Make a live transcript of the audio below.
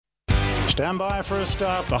Stand by for a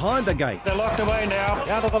start. Behind the Gates. They're locked away now.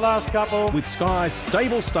 Down to the last couple. With Sky's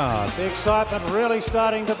Stable Stars. The excitement really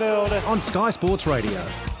starting to build. On Sky Sports Radio.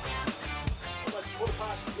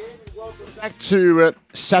 Back to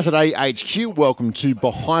Saturday HQ. Welcome to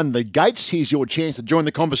Behind the Gates. Here's your chance to join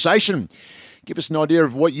the conversation. Give us an idea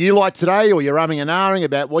of what you like today, or you're umming and ahhing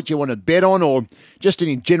about what you want to bet on, or just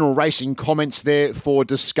any general racing comments there for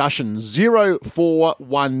discussion.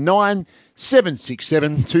 0419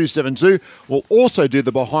 767 272. We'll also do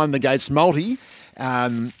the Behind the Gates multi.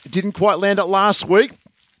 Didn't quite land it last week,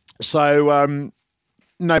 so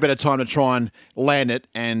no better time to try and land it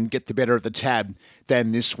and get the better of the tab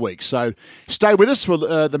than this week. So stay with us.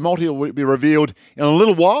 The multi will be revealed in a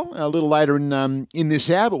little while, a little later in this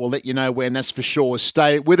hour, but we'll let you know when, that's for sure.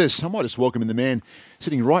 Stay with us. I might just welcome in the man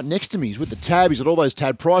sitting right next to me. He's with the tab. He's got all those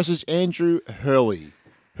tab prices. Andrew Hurley.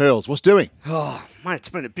 Hurls, what's doing? Oh, mate, it's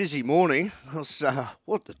been a busy morning. It was,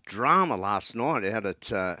 what the drama last night. I had it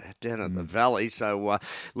down at the Valley. So,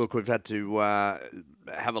 look, we've had to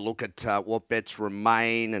have a look at what bets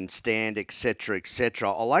remain and stand, etc., etc.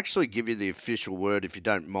 I'll actually give you the official word if you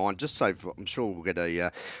don't mind, just so I'm sure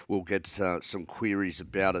we'll get some queries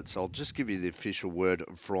about it. So I'll just give you the official word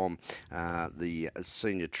from the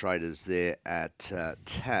senior traders there at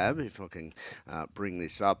Tab, if I can bring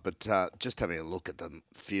this up. But just having a look at the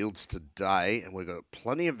fields today, and we've got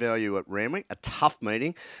plenty of value at Randwick. A tough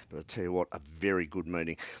meeting, but I'll tell you what, a very good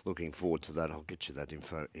meeting. Looking forward to that. I'll get you that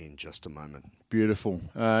info in just a moment. Beautiful.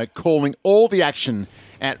 Calling all the action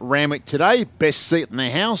at Randwick today. Best seat in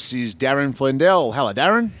the house is Darren Flendell. Hello,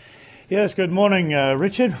 Darren. Yes, good morning,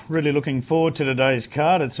 Richard. Really looking forward to today's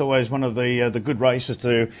card. It's always one of the good races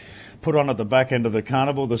to put on at the back end of the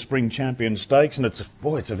carnival, the Spring Champion Stakes, and it's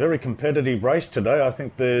a very competitive race today. I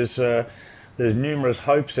think there's numerous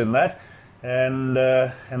hopes in that. And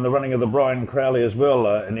the running of the Brian Crowley as well,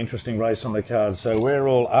 an interesting race on the card. So we're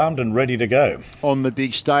all armed and ready to go. On the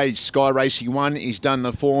big stage, Sky Racing 1, he's done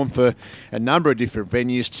the form for a number of different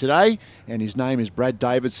venues today, and his name is Brad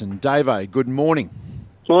Davidson. Davo, good morning.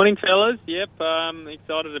 Morning, fellas. Yep,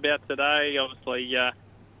 excited about today. Obviously,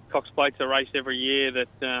 Cox Plate's a race every year that,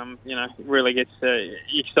 really gets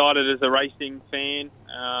excited as a racing fan,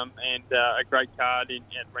 and a great card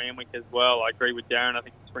at Randwick as well. I agree with Darren. I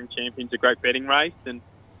think the Spring Champion's a great betting race, and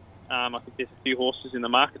I think there's a few horses in the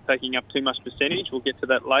market taking up too much percentage. We'll get to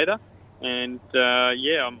that later. And,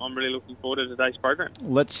 I'm really looking forward to today's program.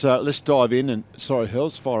 Let's dive in. And sorry,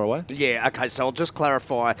 Hurls, fire away. Yeah, okay, so I'll just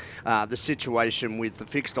clarify the situation with the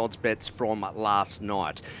fixed odds bets from last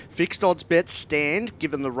night. Fixed odds bets stand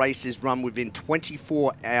given the race is run within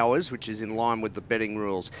 24 hours, which is in line with the betting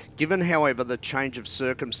rules. Given, however, the change of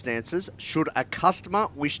circumstances, should a customer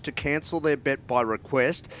wish to cancel their bet by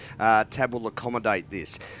request, Tab will accommodate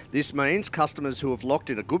this. This means customers who have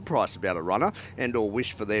locked in a good price about a runner and or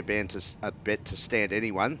wish for their bet to stand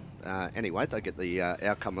anyway, they get the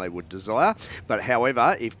outcome they would desire. But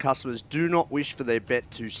however, if customers do not wish for their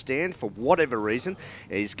bet to stand for whatever reason,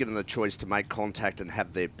 is given the choice to make contact and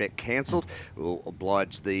have their bet cancelled. We'll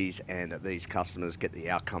oblige these customers get the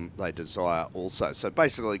outcome they desire also. So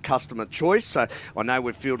basically customer choice. So I know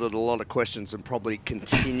we've fielded a lot of questions and probably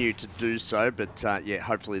continue to do so, but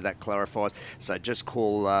hopefully that clarifies. So just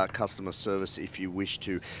call customer service if you wish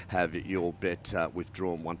to have your bet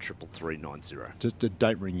withdrawn, 133390.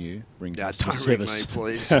 Don't ring you. Ring customer don't ring me, service.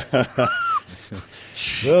 please.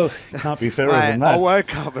 Well, can't be fairer than that. I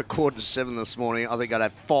woke up at 6:45 this morning. I think I'd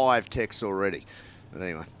had 5 texts already. But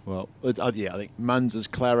anyway. Well, I think Munns has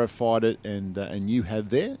clarified it, and you have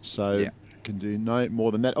there, so can do no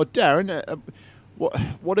more than that. Oh, Darren,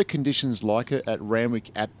 what are conditions like at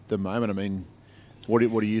Randwick at the moment? I mean, what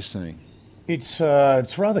are you seeing? It's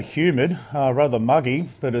rather humid, rather muggy,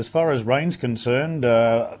 but as far as rain's concerned,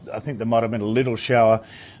 I think there might have been a little shower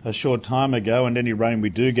a short time ago, and any rain we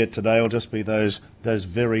do get today will just be those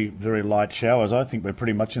very, very light showers. I think we're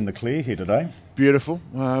pretty much in the clear here today. Beautiful.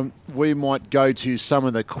 We might go to some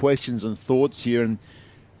of the questions and thoughts here, and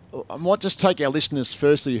I might just take our listeners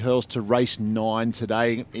firstly, Hurls, to race 9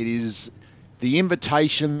 today. It is the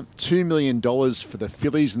invitation, $2 million for the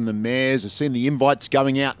fillies and the mares. I've seen the invites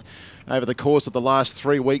going out over the course of the last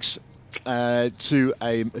 3 weeks to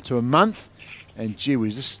a month. And gee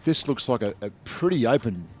whiz, this looks like a pretty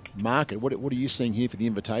open market. What are you seeing here for the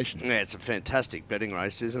invitation? Yeah, it's a fantastic betting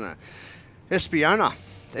race, isn't it? Espiona,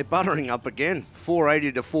 they're buttering up again.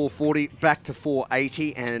 480 to 440, back to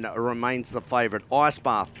 480, and remains the favourite. Ice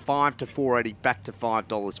Bath, 5 to 480, back to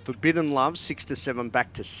 $5. Forbidden Love, 6 to 7,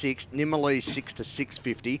 back to 6. Nimmerlee, 6 to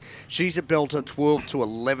 650. She's a Belter, 12 to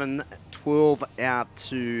 11. 12 out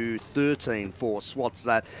to 13 for Swats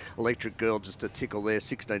That. Electric Girl just a tickle there,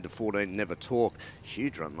 16 to 14, Never Talk.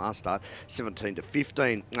 Huge run last start, 17 to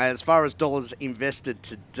 15. As far as dollars invested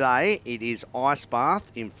today, it is Ice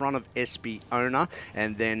Bath in front of Espiona,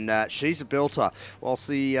 and then She's a Belter. Whilst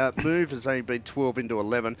the move has only been 12 into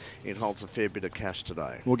 11, it holds a fair bit of cash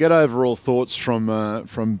today. We'll get overall thoughts from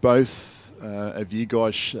both of you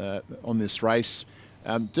guys on this race.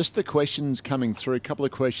 Just the questions coming through. A couple of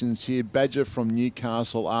questions here. Badger from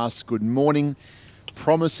Newcastle asks, good morning.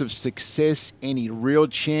 Promise of success, any real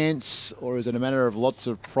chance, or is it a matter of lots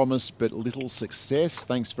of promise but little success?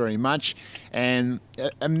 Thanks very much. And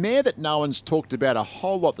a mare that no one's talked about a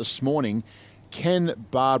whole lot this morning, can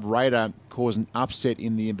Barb Raider cause an upset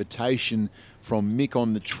in the Invitation, from Mick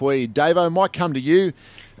on the Tweed? Davo, might come to you.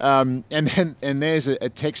 And there's a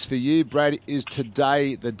text for you, Brad. Is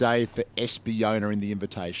today the day for Espiona in the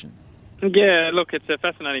Invitation? Yeah, look, it's a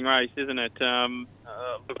fascinating race, isn't it?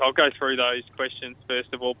 Look, I'll go through those questions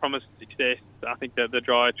first of all. Promise of success, I think that the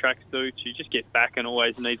drier track suits. She just gets back and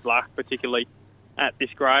always needs luck, particularly at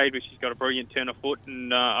this grade, where she's got a brilliant turn of foot,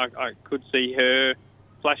 and I could see her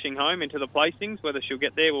flashing home into the placings. Whether she'll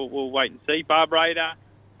get there, we'll wait and see. Barb Raider,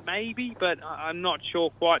 maybe, but I'm not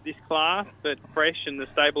sure quite this class. But Fresh and the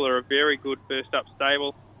stable are a very good first-up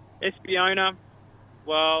stable. Espiona,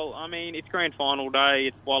 well, I mean, it's grand final day.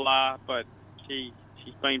 It's Walla, but she's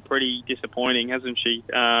been pretty disappointing, hasn't she?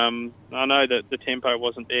 I know that the tempo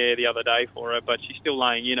wasn't there the other day for her, but she's still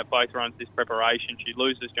laying in at both runs this preparation. She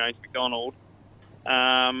loses James McDonald.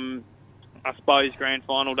 I suppose grand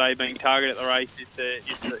final day being targeted at the race is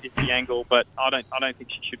the angle, but I don't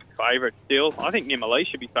think she should be favourite still. I think Nimmerlee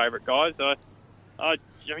should be favourite, guys.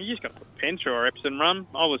 You just got to put a pen through her Epsom run.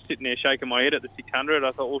 I was sitting there shaking my head at the 600.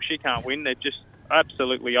 I thought, well, she can't win. They've just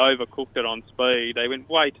absolutely overcooked it on speed. They went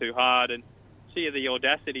way too hard, and she had the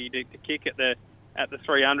audacity to kick at the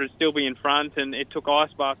 300, still be in front, and it took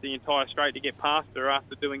Ice Bath the entire straight to get past her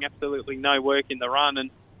after doing absolutely no work in the run. And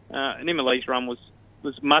Nimmerlee's run was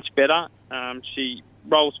much better. She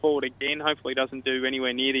rolls forward again, hopefully doesn't do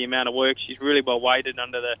anywhere near the amount of work. She's really well weighted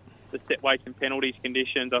under the set weights and penalties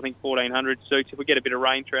conditions. I think 1400 suits. If we get a bit of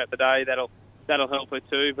rain throughout the day, that'll help her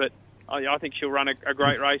too. But I think she'll run a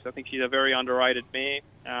great race. I think she's a very underrated mare.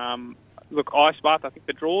 Look, Ice Bath, I think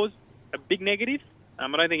the draw's a big negative. I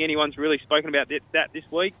don't think anyone's really spoken about that this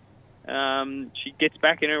week. She gets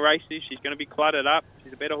back in her races. She's going to be cluttered up.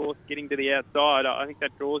 She's a better horse getting to the outside. I think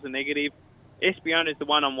that draw's a negative. Espiona is the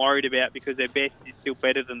one I'm worried about because their best is still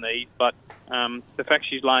better than these. But the fact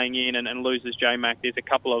she's laying in and loses J-Mac, there's a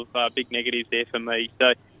couple of big negatives there for me.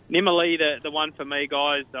 So Nimmerlee, the one for me,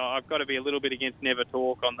 guys. I've got to be a little bit against Never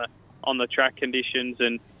Talk on the track conditions,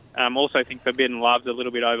 and also think Forbidden Love's a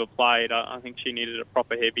little bit overplayed. I think she needed a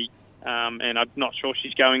proper heavy. And I'm not sure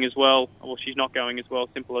she's going as well, or she's not going as well,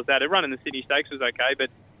 simple as that. Her run in the Sydney Stakes was okay,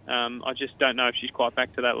 but I just don't know if she's quite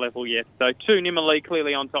back to that level yet. So 2, Nimmerlee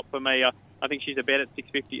clearly on top for me. I think she's a bet at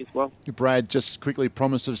 650 as well. Brad, just quickly,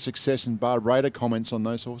 Promise of Success and Barb Raider, comments on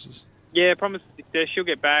those horses? Yeah, Promise of Success, she'll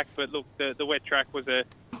get back, but look, the wet track was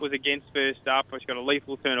against first up. She's got a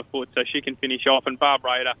lethal turn of foot, so she can finish off. And Barb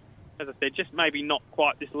Raider, as I said, just maybe not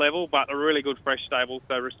quite this level, but a really good fresh stable,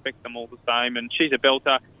 so respect them all the same. And she's a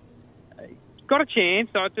belter. Got a chance.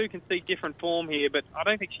 I do concede different form here, but I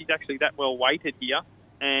don't think she's actually that well weighted here.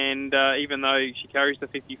 And even though she carries the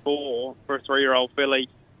 54 for a 3-year-old filly,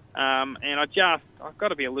 and I've got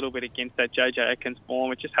to be a little bit against that JJ Atkins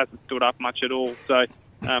form. It just hasn't stood up much at all. So,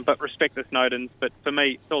 but respect the Snowdens. But for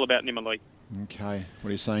me, it's all about Nimmerlee. Okay. What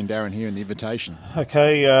are you saying, Darren, here in the Invitation?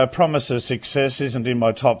 Okay, Promise of Success isn't in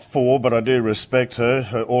my top 4, but I do respect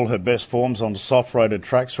her. All her best forms on soft-rated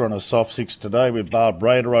tracks are on a soft 6 today. With Barb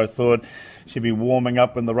Raider, I thought she'd be warming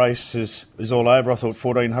up when the race is all over. I thought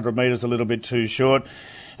 1,400 metres a little bit too short.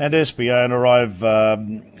 And Espiona,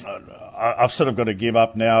 I've sort of got to give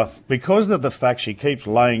up now because of the fact she keeps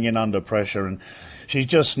laying in under pressure, and she's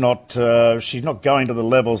just not she's not going to the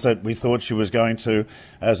levels that we thought she was going to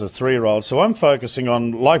as a 3-year-old. So I'm focusing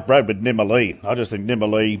on, like Brad, with Nimmerlee. I just think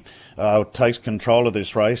Nimmerlee takes control of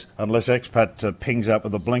this race, unless Expat pings up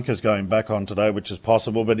with the blinkers going back on today, which is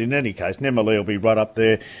possible. But in any case, Nimmerlee will be right up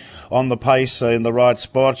there on the pace in the right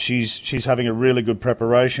spot. She's having a really good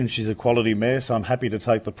preparation. She's a quality mare, so I'm happy to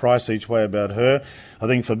take the price each way about her. I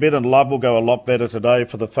think Forbidden Love will go a lot better today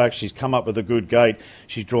for the fact she's come up with a good gate.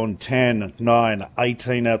 She's drawn 10, 9,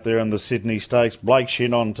 18 out there in the Sydney Stakes. Blake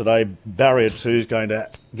Shin on today. Barrier 2 is going to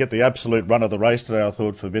get the absolute run of the race today, I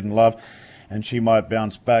thought, Forbidden Love, and she might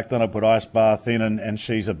bounce back. Then I put Ice Bath in, and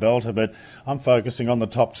she's a belter. But I'm focusing on the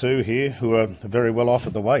top two here, who are very well off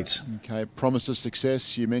at the weights. Okay, promise of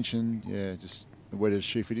success. You mentioned, just where does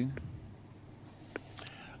she fit in?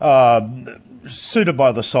 Suited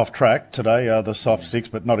by the soft track today, the soft 6,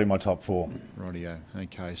 but not in my top 4. Rightio.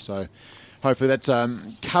 Okay, so hopefully that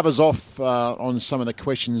covers off on some of the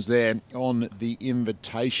questions there on the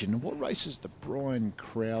invitation. What race is the Brian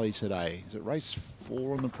Crowley today? Is it race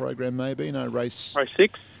 4 on the program maybe? No, race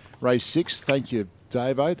 6. Race 6. Thank you,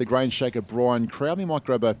 Davo. The Grain Shaker Brian Crowley. Might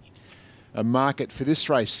grab a market for this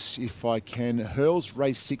race if I can. Hurls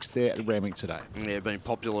race 6 there at Randwick today. Yeah, been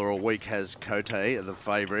popular all week has Cote, the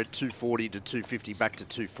favourite. 240 to 250, back to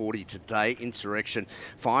 240 today. Insurrection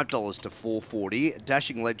 $5 to 440.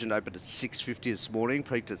 Dashing Legend opened at 650 this morning,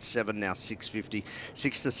 peaked at 7, now 650.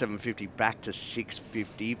 6 to 750, back to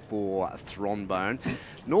 650 for Thronbone.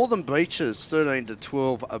 Northern Beaches 13 to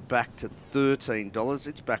 12, back to $13.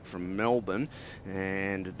 It's back from Melbourne.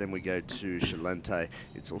 And then we go to Chalente.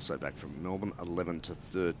 It's also back from Melbourne, 11 to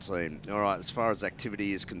 13. All right, as far as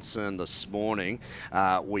activity is concerned this morning,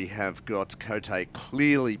 we have got Cote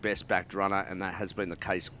clearly best backed runner, and that has been the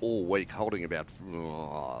case all week, holding about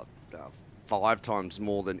 5 times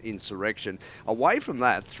more than Insurrection. Away from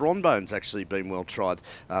that, Thronbone's actually been well tried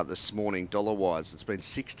this morning, dollar-wise. It's been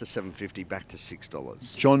 6 to 750, back to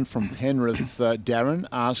 $6. John from Penrith, Darren,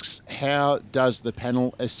 asks, how does the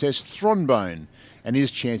panel assess Thronbone and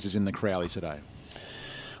his chances in the Crowley today?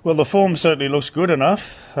 Well, the form certainly looks good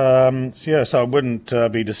enough. So I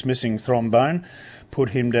wouldn't be dismissing Thronbone. Put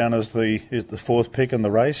him down as the 4th pick in the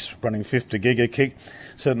race, running 5th to Giga Kick.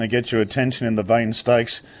 Certainly gets your attention in the Vane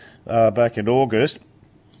Stakes back in August.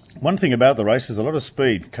 One thing about the race is a lot of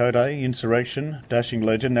speed. Cote, Insurrection, Dashing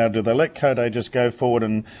Legend. Now, do they let Cote just go forward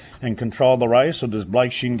and control the race, or does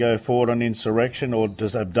Blake Shin go forward on Insurrection, or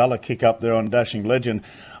does Abdullah kick up there on Dashing Legend?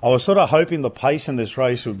 I was sort of hoping the pace in this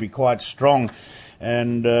race would be quite strong.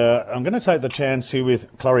 And I'm going to take the chance here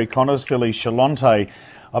with Chloe Connor's filly, Chalente.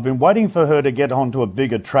 I've been waiting for her to get onto a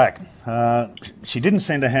bigger track. She didn't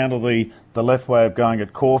seem to handle the left way of going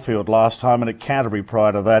at Caulfield last time, and at Canterbury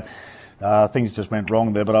prior to that. Things just went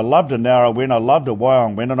wrong there. But I loved a narrow win. I loved a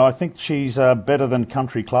Wyong win, and I think she's better than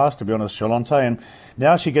Country Class, to be honest, Chalente. And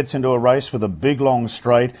now she gets into a race with a big, long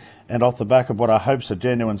straight, and off the back of what I hope's a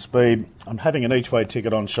genuine speed. I'm having an each-way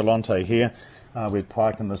ticket on Chalente here. With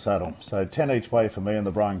Pike in the saddle. So 10 each way for me and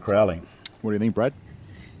the Brian Crowley. What do you think, Brad?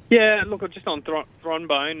 Yeah, look, just on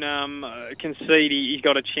Thronbone, concede he's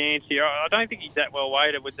got a chance here. I don't think he's that well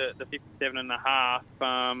weighted with the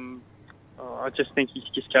 57.5. I just think he's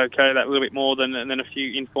just okay that little bit more than a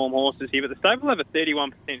few informed horses here. But the stable have a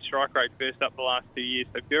 31% strike rate first up the last 2 years,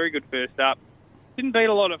 so very good first up. Didn't beat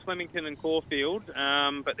a lot of Flemington and Caulfield,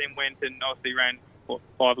 but then went and obviously ran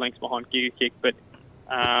 5 lengths behind Giga Kick. But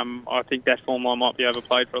I think that form line might be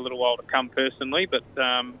overplayed for a little while to come personally, but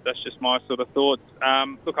that's just my sort of thoughts.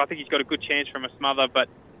 Look, I think he's got a good chance from a smother, but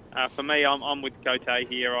for me, I'm with Cote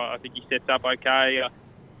here. I think he sets up okay.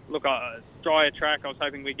 Look, drier track, I was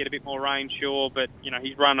hoping we'd get a bit more rain, sure, but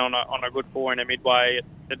he's run on a good 4 in a midway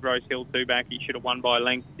at Rose Hill 2 back. He should have won by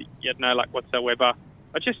length. He had no luck whatsoever.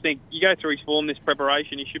 I just think you go through his form this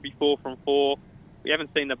preparation, he should be 4 from 4. We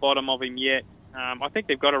haven't seen the bottom of him yet. I think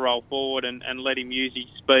they've got to roll forward and let him use his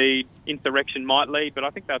speed. Insurrection might lead, but I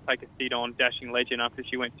think they'll take a sit on Dashing Legend after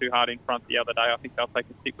she went too hard in front the other day. I think they'll take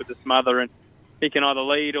a sit with the smother, and he can either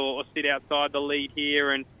lead or sit outside the lead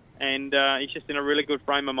here, and he's just in a really good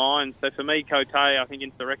frame of mind. So for me, Cote, I think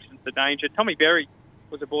Insurrection's the danger. Tommy Berry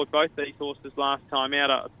was aboard both these horses last time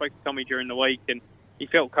out. I spoke to Tommy during the week, and he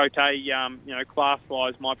felt Cote,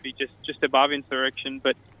 class-wise might be just above Insurrection,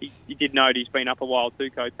 but he did note he's been up a while too,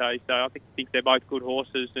 Cote. So I think they're both good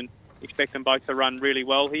horses and expect them both to run really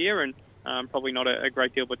well here, and probably not a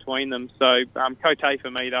great deal between them. So Cote for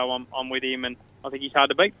me, though, I'm with him, and I think he's hard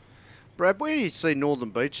to beat. Brad, where do you see Northern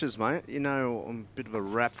Beaches, mate? I'm a bit of a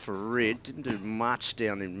rap for Red. Didn't do much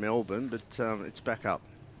down in Melbourne, but it's back up.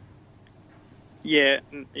 Yeah.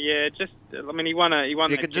 Just, he won.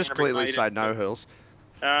 You could just clearly say no, Hurls.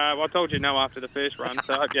 Well, I told you no after the first run,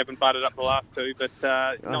 so I hope you haven't butted up the last 2. But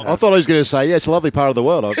I thought I was going to say, it's a lovely part of the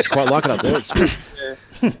world. I quite like it up there. It's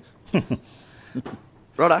good. Yeah.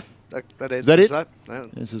 Righto. That answers that. It? That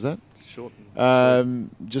answers that. Short.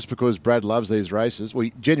 Just because Brad loves these races, well,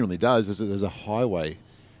 he genuinely does. There's a highway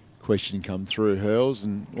question come through, Hurls,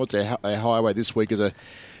 and what's our highway this week is a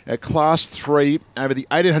Class 3 over the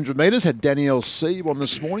 1800 metres had Danielle Sieb on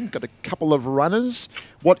this morning. Got a couple of runners.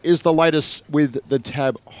 What is the latest with the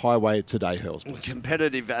Tab Highway today, Hurls?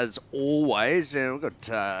 Competitive as always. We've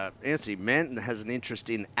got Anthony Manton has an interest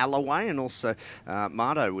in Alloway, and also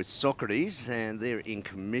Mardo with Socrates, and they're in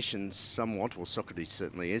commission somewhat. Well, Socrates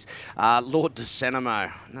certainly is. Lord de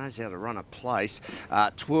Sanamo knows how to run a place.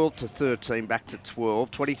 12 to 13, back to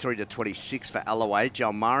 12. 23 to 26 for Alloway.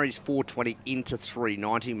 Jalmari's 420 into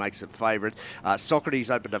 390, makes it favourite.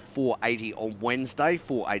 Socrates opened at 480 on Wednesday,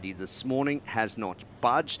 480 this morning, has not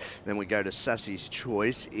budged. Then we go to Sassy's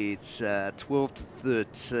Choice. It's 12 to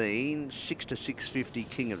 13, 6 to 650,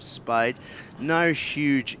 King of Spades. No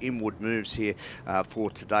huge inward moves here for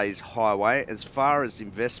today's Highway. As far as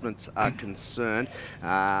investments are concerned,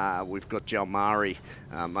 we've got Jalmari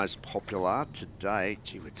most popular today.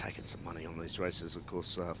 Gee, we're taking some money on these races, of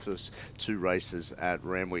course. First two races at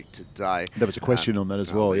Randwick today. There was a question on that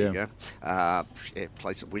as well, there you go.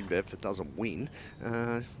 Place at WinBet. If it doesn't win,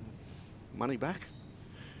 money back.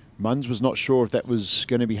 Munns was not sure if that was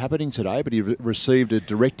going to be happening today, but he received a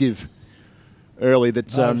directive early that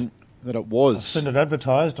that it was. I've seen it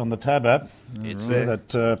advertised on the Tab app. It's there.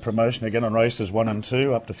 That promotion again on races 1 and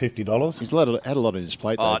 2 up to $50. He's had a lot on his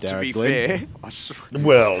plate, though, To Darren be Glenn. fair,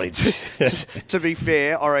 Well, it's to be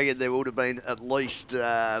fair, I reckon there would have been at least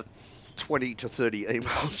 20 to 30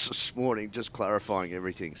 emails this morning just clarifying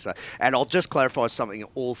everything. So, and I'll just clarify something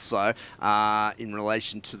also in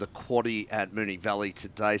relation to the quaddie at Moonee Valley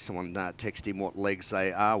today. Someone texted in what legs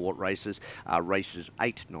they are, what races. Races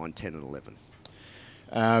 8, 9, 10 and 11.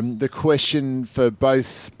 The question for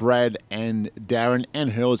both Brad and Darren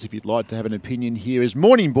and Hurls, if you'd like to have an opinion here, is: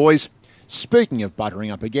 morning, boys. Speaking of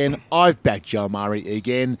buttering up again, I've backed Jalmari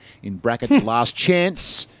again in brackets last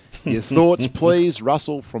chance. Your thoughts, please.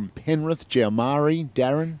 Russell from Penrith, Jalmari,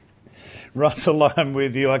 Darren. Russell, I'm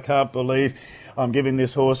with you. I can't believe I'm giving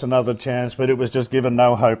this horse another chance, but it was just given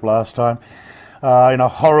no hope last time. In a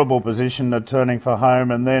horrible position at turning for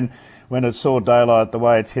home, and then when it saw daylight, the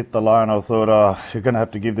way it's hit the line, I thought, you're going to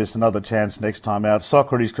have to give this another chance next time out.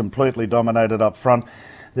 Socrates completely dominated up front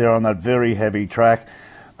there on that very heavy track.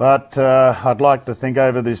 But I'd like to think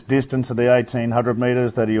over this distance of the 1,800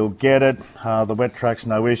 metres that he'll get it. The wet track's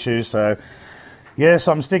no issue. So, yes,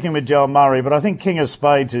 I'm sticking with Jalmari, but I think King of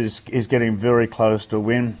Spades is getting very close to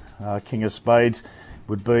win. King of Spades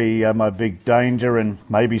would be my big danger, and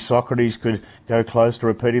maybe Socrates could go close to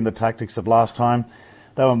repeating the tactics of last time.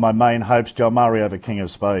 They were my main hopes, Jalmari over King of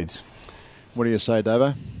Spades. What do you say,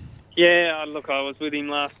 Davo? Yeah, look, I was with him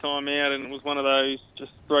last time out, and it was one of those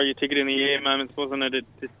just throw your ticket in the air moments, wasn't it?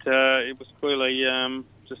 It was clearly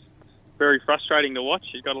just very frustrating to watch.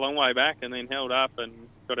 He got a long way back and then held up and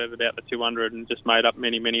got out about the 200 and just made up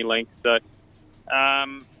many, many lengths. So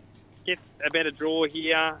gets a better draw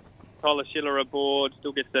here. Tyler Schiller aboard,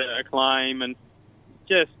 still gets a claim, and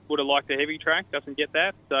just would have liked a heavy track, doesn't get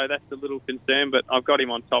that. So that's a little concern, but I've got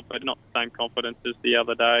him on top, but not the same confidence as the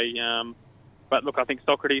other day. But look, I think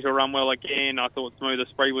Socrates will run well again. I thought Smooth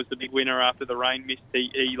Esprit was the big winner after the rain mist.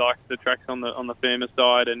 He likes the tracks on the firmer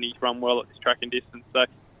side, and he's run well at this track and distance. So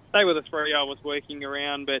they were the three I was working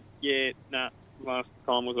around, but last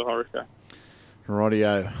time was a horror show.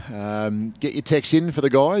 Rightio. Get your text in for the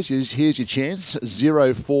guys. Here's your chance.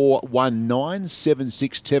 0419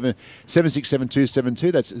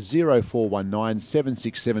 767272. That's 0419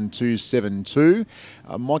 767272.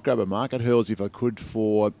 I might grab a market, Hurls, if I could,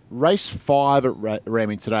 for race 5 at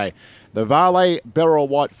Ramming today. The Vale Beryl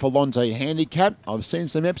White Falonte Handicap. I've seen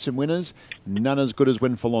some Epsom winners. None as good as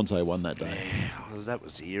when Falonte won that day. Well, that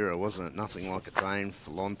was the era, wasn't it? Nothing like a Dane.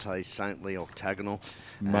 Falonte, Saintly, Octagonal.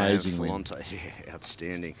 Amazing win. Falonte, yeah,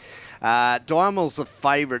 outstanding. Diamel's the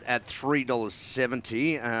favourite at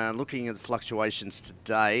 $3.70. Looking at the fluctuations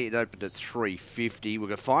today, it opened at $3.50. We've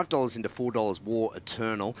got $5 into $4 War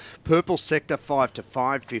Eternal. Purple Sector 5 to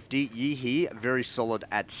 $5.50. Yihi very solid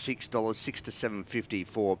at $6, 6 to $7.50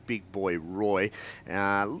 for Big Boy Roy.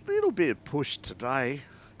 A little bit of push today.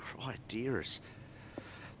 Cry dearest.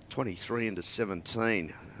 23 into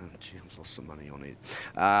 17. Oh, gee, I've lost some money on it.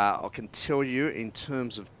 I can tell you, in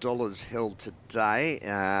terms of dollars held today,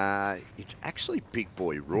 it's actually Big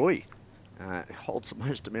Boy Roy. It holds the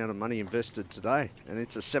most amount of money invested today, and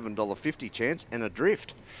it's a $7.50 chance and a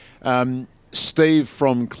drift. Steve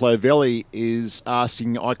from Clovelly is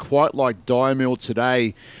asking, I quite like Diamel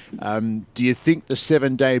today. Do you think the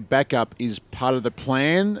 7-day backup is part of the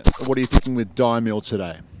plan? What are you thinking with Diamel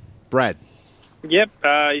today? Brad? Yep,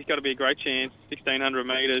 he's got to be a great chance. 1,600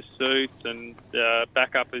 metres, suits, and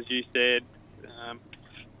backup, as you said.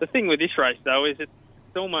 The thing with this race, though, is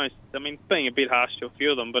almost, I mean, being a bit harsh to a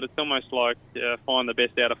few of them, but it's almost like find the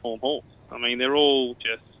best out of form horse. I mean, they're all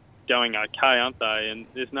just going okay, aren't they? And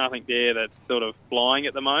there's nothing there that's sort of flying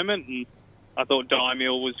at the moment. And I thought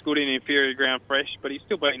Diamil was good in inferior ground fresh, but he's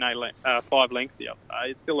still beaten 5 lengths the other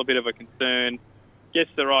day. It's still a bit of a concern.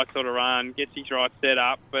 Gets the right sort of run, gets his right set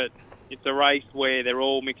up, but it's a race where they're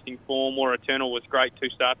all mixing form. War Eternal was great 2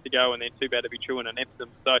 starts ago, and then Too Bad to Be True and an Epsom.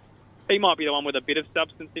 So he might be the one with a bit of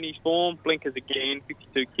substance in his form. Blinkers again,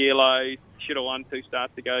 52 kilos, should have won 2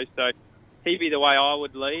 starts ago. So he'd be the way I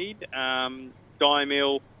would lead.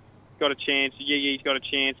 Diamil got a chance, Yi-Yi's got a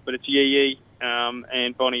chance, but it's Yi-Yi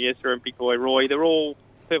and Bonnie Esser and Big Boy Roy. They're all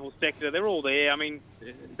Purple Sector, they're all there. I mean,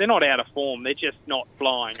 they're not out of form, they're just not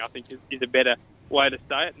flying, I think is a better way to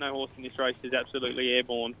say it. No horse in this race is absolutely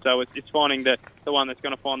airborne. So it's finding the one that's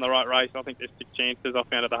going to find the right race. I think there's 6 chances. I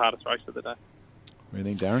found it the hardest race of the day. What do you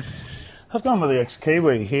think, Darren? I've gone with the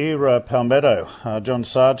ex-Kiwi here, Palmetto, John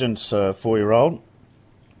Sargent's 4-year-old.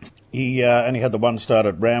 He only had the 1 start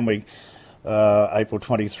at Randwick, April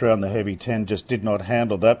 23 on the heavy 10, just did not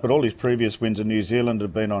handle that. But all his previous wins in New Zealand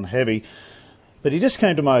have been on heavy. But he just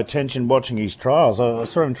came to my attention watching his trials. I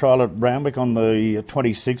saw him trial at Randwick on the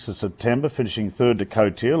 26th of September, finishing 3rd to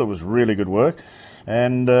Coteal. It was really good work.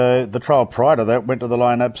 And the trial prior to that went to the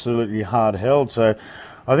line absolutely hard held. So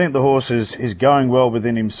I think the horse is going well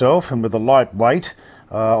within himself, and with a light weight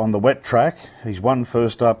on the wet track. He's won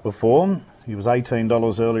first up before. He was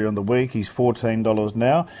 $18 earlier in the week. He's $14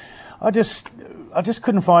 now. I just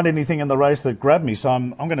couldn't find anything in the race that grabbed me, so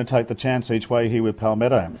I'm going to take the chance each way here with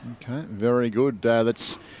Palmetto. Okay, very good.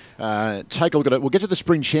 Let's take a look at it. We'll get to the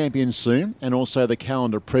Spring Champions soon, and also the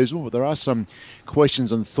calendar present, but there are some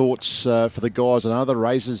questions and thoughts for the guys on other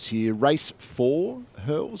races here. Race 4,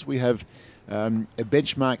 Hurls, we have a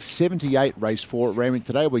benchmark 78 race 4 at Randwick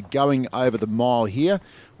today. We're going over the mile here.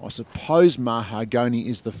 I suppose Mahagoni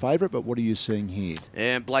is the favourite, but what are you seeing here?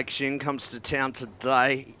 And Blake Shin comes to town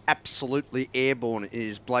today. Absolutely airborne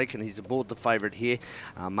is Blake, and he's aboard the favourite here.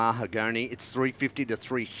 Mahagoni, it's 350 to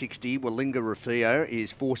 360. Walinga Rufio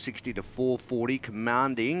is 460 to 440.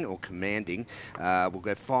 Commanding, we'll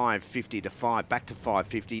go 550 to 5, back to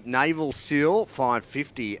 550. Naval Seal,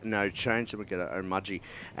 550, no change. And we get Omaji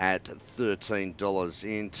at $13.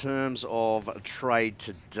 In terms of trade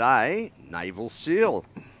today, Naval Seal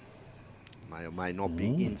may or may not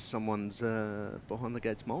be in someone's Behind the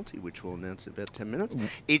Gates multi, which we'll announce in about 10 minutes.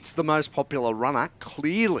 It's the most popular runner,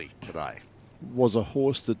 clearly, today. Was a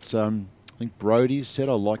horse that I think Brody said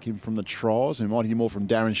I like him from the trials. We might hear more from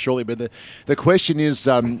Darren shortly. But the question is,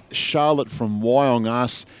 Charlotte from Wyong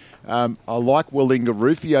asks, I like Walinga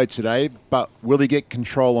Rufio today, but will he get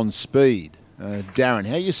control on speed? Darren,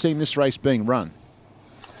 how are you seeing this race being run?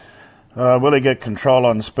 Will he get control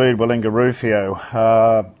on speed, Walinga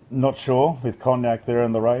Rufio? Not sure, with Cognac there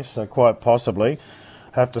in the race, quite possibly.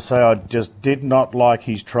 Have to say I just did not like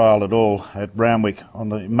his trial at all at Randwick.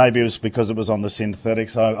 Maybe it was because it was on the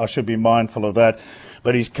synthetics. I should be mindful of that.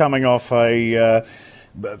 But he's coming off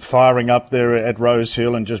firing up there at Rose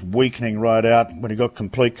Hill and just weakening right out. When he got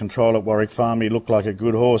complete control at Warwick Farm, he looked like a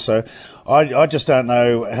good horse. So I just don't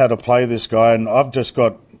know how to play this guy, and I've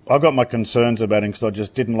got my concerns about him because I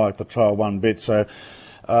just didn't like the trial one bit. So,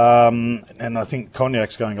 and I think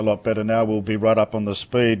Cognac's going a lot better now. We'll be right up on the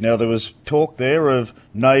speed. Now, there was talk there of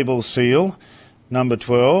Naval Seal, number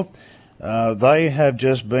 12. They have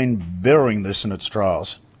just been burying this in its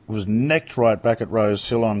trials. It was necked right back at Rose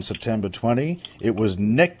Hill on September 20. It was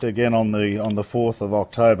necked again on the 4th of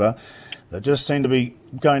October. They just seem to be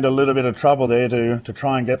going to a little bit of trouble there to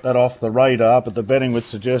try and get that off the radar, but the betting would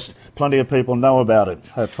suggest plenty of people know about it.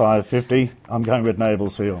 At $5.50, I'm going with Naval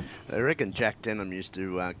Seal. I reckon Jack Denham used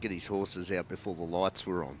to get his horses out before the lights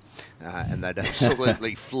were on, and they'd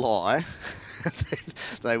absolutely fly.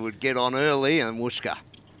 They would get on early and whooshka.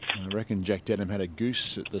 I reckon Jack Denham had a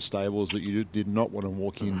goose at the stables that you did not want to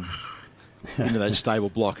walk into that stable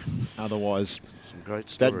block. Otherwise, some great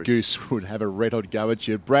stories. That goose would have a red-hot go at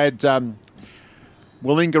you. Brad,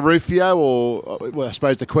 Walinga Rufio, or I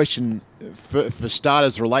suppose the question for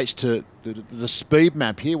starters relates to the speed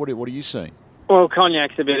map here. What are you seeing? Well,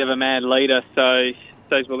 Cognac's a bit of a mad leader, so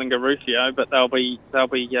is Walinga Rufio, but they'll be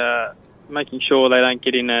making sure they don't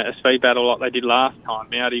get in a speed battle like they did last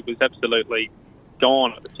time out. He was absolutely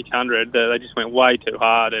gone at the 600. They just went way too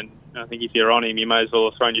hard, and I think if you're on him, you may as well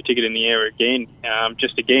have thrown your ticket in the air again.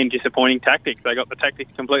 Just again, disappointing tactics. They got the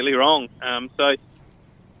tactics completely wrong. So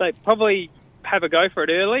they probably have a go for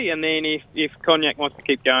it early, and then if Cognac wants to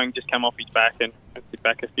keep going, just come off his back and sit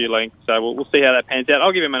back a few lengths. So we'll see how that pans out.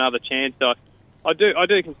 I'll give him another chance. I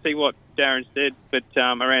do can see what Darren said, but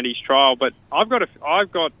around his trial. But I've got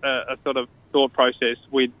a sort of thought process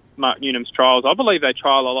with Mark Newnham's trials. I believe they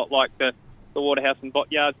trial a lot like the Waterhouse and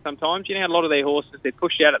Botyard sometimes. You know, a lot of their horses, they're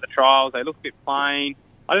pushed out at the trials. They look a bit plain.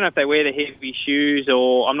 I don't know if they wear the heavy shoes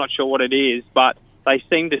or I'm not sure what it is, but they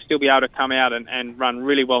seem to still be able to come out and run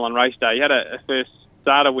really well on race day. You had a first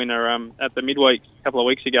starter winner at the midweek a couple of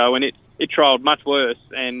weeks ago, and it trialled much worse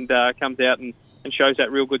and comes out and shows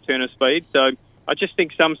that real good turn of speed. So I just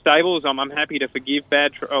think some stables, I'm happy to forgive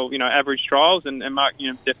average trials, and Mark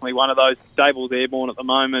Newnham's definitely one of those stables airborne at the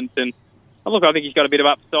moment. And look, I think he's got a bit of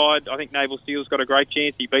upside. I think Naval Steel's got a great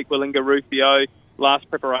chance. He beat Willinga Rufio last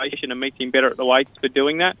preparation and meets him better at the weights for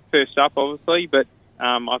doing that. First up, obviously, but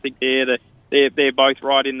I think they're both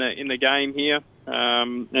right in the game here.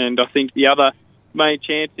 And I think the other main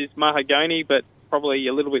chance is Mahagoni, but probably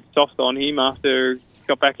a little bit soft on him after he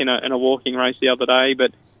got back in a walking race the other day.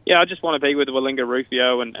 But yeah, I just want to be with Willinga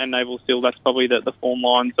Rufio and Naval Steel. That's probably the form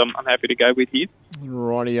lines I'm happy to go with here.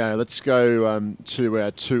 Rightio, let's go to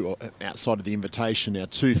our two, outside of the invitation, our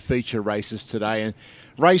two feature races today. And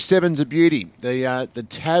race 7's a beauty. The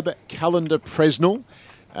Tab Calendar Presnell.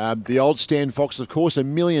 The Old Stand Fox, of course, $1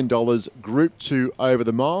 million Group 2 over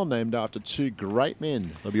the mile, named after two great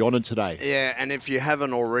men. They'll be honoured today. Yeah, and if you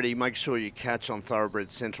haven't already, make sure you catch on Thoroughbred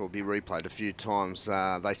Central. It'll be replayed a few times.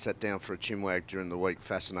 They sat down for a chinwag during the week.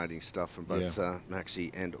 Fascinating stuff from both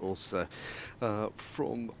Maxi and also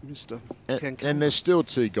from Mr. And there's still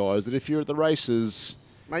two guys that if you're at the races...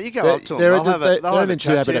 Mate, you go up to them. They'll have a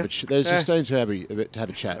chat to you. They're just too happy to have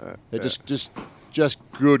a chat. They're just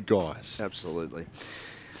good guys. Absolutely.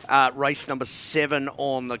 Race number 7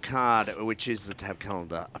 on the card, which is the Tab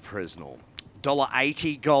Calendar Presnell.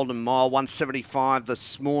 $1.80 Golden Mile, $1.75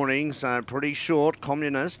 this morning, so pretty short.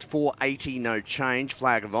 Communist, $4.80 no change.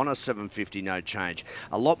 Flag of Honour, $7.50 no change.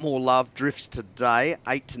 A lot more love drifts today,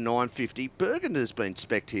 $8 to $9.50. Burgunder's been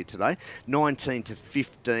spec'd here today, $19 to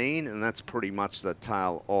 $15, and that's pretty much the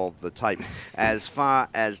tail of the tape. As far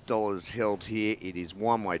as dollars held here, it is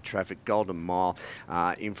one-way traffic, Golden Mile,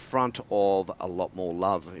 in front of a lot more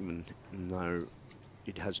love, even though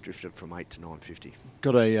it has drifted from $8 to $9.50.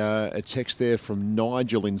 Got a text there from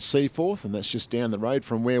Nigel in Seaforth, and that's just down the road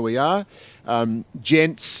from where we are.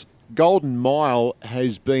 Gents, Golden Mile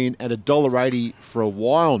has been at $1.80 for a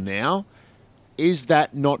while now. Is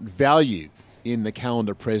that not value in the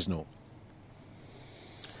Calendar Presnell?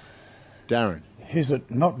 Darren? Is it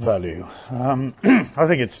not value? I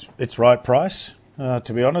think it's right price,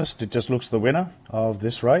 to be honest. It just looks the winner of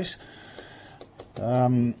this race.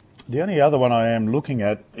 The only other one I am looking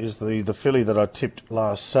at is the filly that I tipped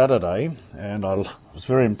last Saturday, and I was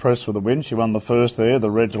very impressed with the win. She won the first there.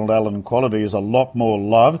 The Reginald Allen Quality is a lot more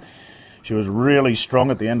love. She was really strong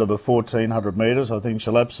at the end of the 1,400 metres. I think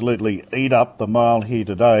she'll absolutely eat up the mile here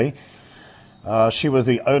today. She was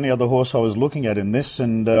the only other horse I was looking at in this,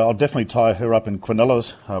 and I'll definitely tie her up in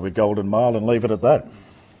Quinellas with Golden Mile and leave it at that.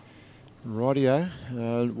 Rightio.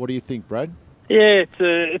 What do you think, Brad? Yeah,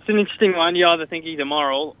 it's an interesting one. You either think he's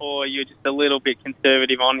immoral or you're just a little bit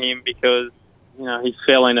conservative on him because, you know, he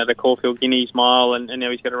fell in at a Caulfield Guineas mile and now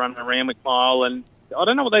he's got to run a Randwick mile. And I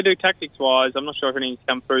don't know what they do tactics-wise. I'm not sure if anything's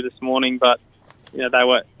come through this morning, but, you know, they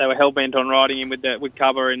were hell-bent on riding him with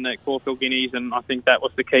cover in the Caulfield Guineas, and I think that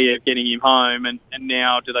was the key of getting him home. And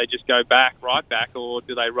now do they just go right back, or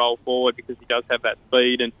do they roll forward because he does have that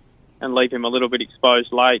speed and leave him a little bit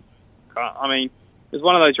exposed late? I mean, it was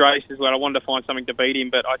one of those races where I wanted to find something to beat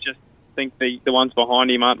him, but I just think the ones behind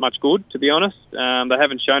him aren't much good, to be honest. They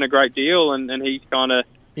haven't shown a great deal, and he's kind of...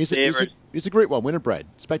 It's a Group 1 winner, Brad.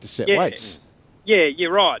 It's back to set weights. Yeah,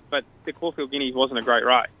 you're right, but the Caulfield Guineas wasn't a great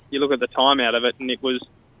race. You look at the time out of it, and it was,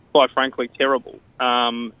 quite frankly, terrible.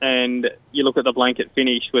 And you look at the blanket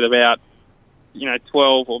finish with about,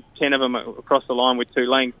 12 or 10 of them across the line with 2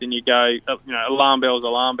 lengths, and you go, alarm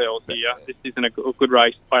bells here. This isn't a good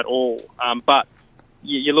race at all. But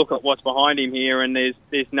you look at what's behind him here, and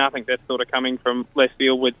there's nothing that's sort of coming from left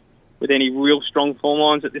field with any real strong form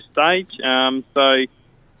lines at this stage. So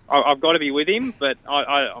I've got to be with him, but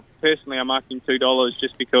I personally I'm marking $2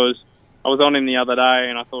 just because I was on him the other day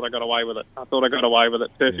and I thought I got away with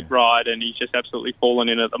it. Perfect ride, and he's just absolutely fallen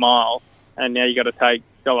in at the mile. And now you got to take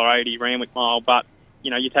 $1.80 Randwick mile, but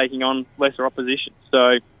you're taking on lesser opposition.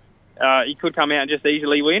 So he could come out and just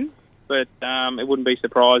easily win. But it wouldn't be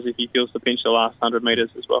surprised if he feels the pinch the last 100 metres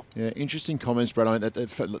as well. Yeah, interesting comments, Brad. I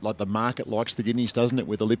mean, like the market likes the Guineas, doesn't it,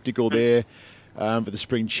 with Elliptical there for the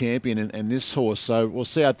Spring Champion and this horse. So we'll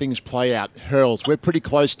see how things play out. Hurls, we're pretty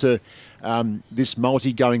close to this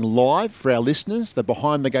multi going live for our listeners, the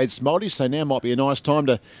Behind the Gates multi. So now might be a nice time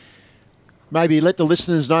to maybe let the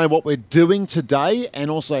listeners know what we're doing today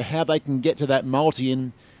and also how they can get to that multi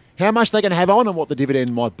and how much they can have on and what the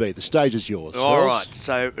dividend might be. The stage is yours. All right,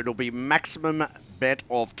 so it'll be maximum bet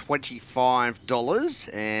of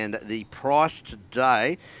 $25, and the price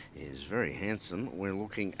today is very handsome. We're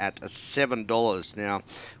looking at $7. Now,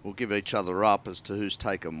 we'll give each other up as to who's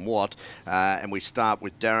taken what, and we start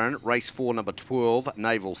with Darren. Race 4, number 12,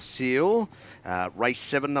 Naval Seal. Race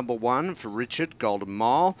 7, number 1 for Richard, Golden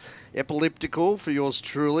Mile. Epileptical for yours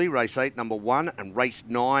truly, race 8, number 1, and race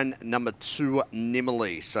 9, number 2,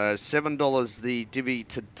 Nimmerley. So $7 the divvy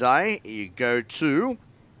today. You go to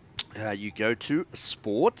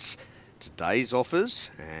sports, today's offers,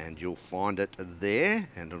 and you'll find it there,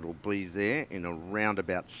 and it'll be there in around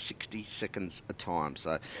about 60 seconds a time.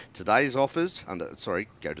 So today's offers,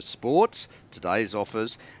 go to sports, today's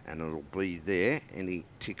offers, and it'll be there any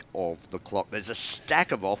tick of the clock. There's a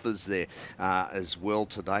stack of offers there as well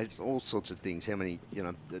today. It's all sorts of things. How many,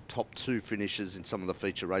 the top 2 finishes in some of the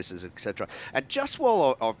feature races, etc. And just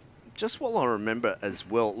while I remember as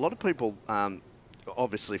well, a lot of people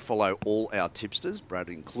obviously follow all our tipsters, Brad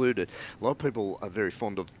included. A lot of people are very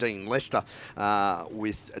fond of Dean Lester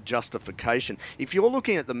with Justification. If you're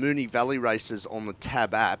looking at the Moonee Valley races on the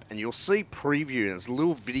Tab app, and you'll see preview, and there's a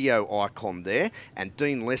little video icon there, and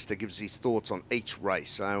Dean Lester gives his thoughts on each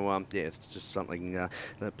race. So, it's just something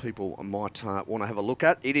that people might want to have a look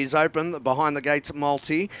at. It is open behind the gates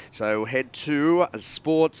multi, so head to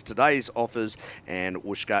sports, today's offers, and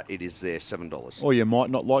Wooshka, it is there, $7. Or you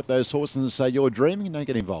might not like those horses and say you're dreaming. Don't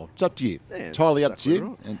get involved. It's up to you. Yeah, entirely up to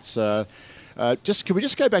you. Right. It's can we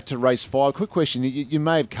just go back to race 5? Quick question. You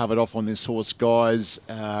may have covered off on this horse, guys.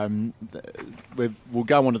 We'll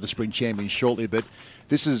go on to the Sprint Champion shortly, but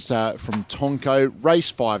this is from Tonko.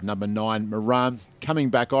 Race 5, number 9, Moran.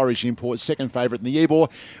 Coming back, Irish import, second favourite in the Ebor.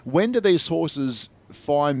 When do these horses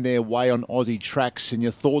find their way on Aussie tracks? And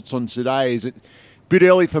your thoughts on today? Is it a bit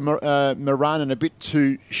early for Moran and a bit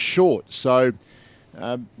too short? So,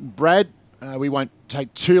 Brad, we won't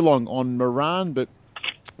take too long on Moran, but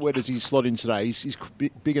where does he slot in today? He's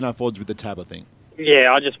big enough odds with the Tab, I think.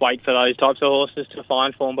 Yeah, I just wait for those types of horses to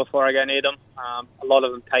find form before I go near them. A lot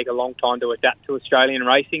of them take a long time to adapt to Australian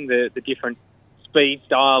racing, the different speed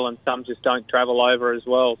style, and some just don't travel over as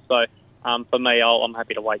well. So for me, I'm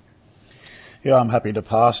happy to wait. Yeah, I'm happy to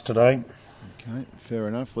pass today. Okay, fair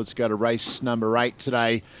enough. Let's go to race number 8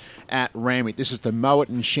 today at Randwick. This is the Mowat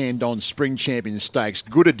and Shandon Spring Champion Stakes.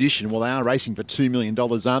 Good addition. Well, they are racing for $2 million,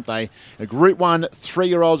 aren't they? A Group 1,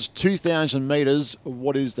 3-year-olds, 2,000 metres.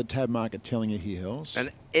 What is the Tab market telling you here, Hells?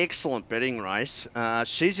 An excellent betting race.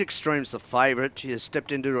 She's Extreme's the favourite. She has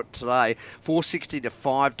stepped into it today. $4.60 to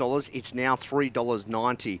 $5. It's now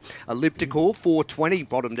 $3.90. Elliptical, $4.20.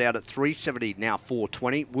 Bottomed out at $3.70. Now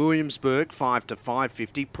 $4.20. Williamsburg, $5 to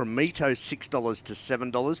 $5.50. Prometo, $6 to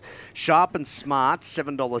 $7. Sharp and Smart,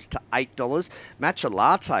 $7 to $8. Matcha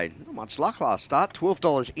Latte, not much luck last start.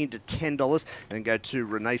 $12 into $10. And go to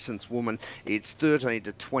Renaissance Woman. It's $13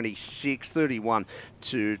 to $26. $31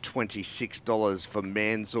 to $26 for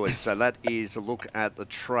Manzoy. So that is a look at the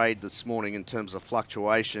trade this morning in terms of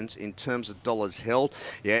fluctuations. In terms of dollars held,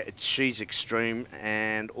 it's She's Extreme,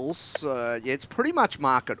 and also, it's pretty much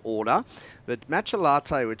market order. But Matcha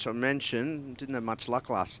Latte, which I mentioned, didn't have much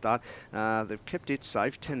luck last start. They've kept it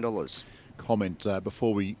safe, $10. Comment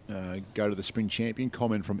before we go to the Spring Champion.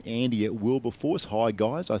 Comment from Andy at Wilberforce. Hi,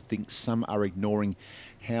 guys. I think some are ignoring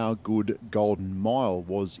how good Golden Mile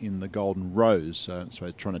was in the Golden Rose. So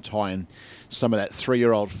trying to tie in some of that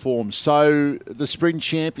 3-year-old form. So the Spring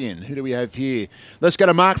Champion, who do we have here? Let's go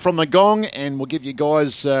to Mark from the Gong, and we'll give you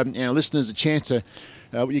guys, our listeners, a chance to...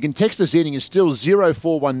 you can text us in. It's still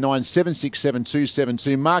 0419 767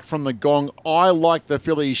 272. Mark from the Gong. I like the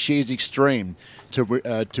filly She's Extreme to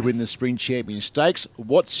win the Spring Champion Stakes.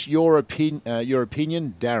 What's your opinion,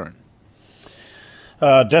 Darren?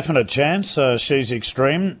 Definite chance. She's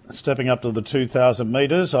Extreme, stepping up to the 2,000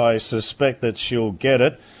 metres. I suspect that she'll get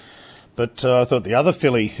it. But I thought the other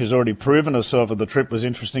filly, who's already proven herself at the trip, was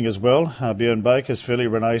interesting as well. Bjorn Baker's filly,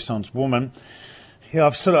 Renaissance Woman. Yeah,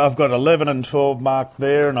 I've got 11 and 12 marked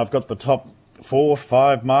there, and I've got the top 4,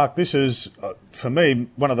 5 marked. This is, for me,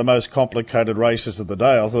 one of the most complicated races of the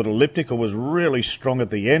day. I thought Elliptical was really strong at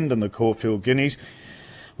the end in the Caulfield Guineas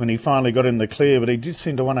when he finally got in the clear, but he did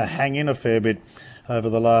seem to want to hang in a fair bit over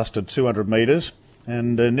the last 200 metres.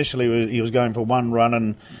 And initially he was going for one run,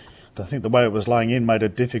 and I think the way it was laying in made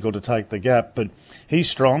it difficult to take the gap. But he's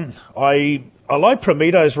strong. I like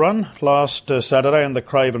Prometo's run last Saturday in the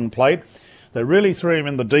Craven Plate. They really threw him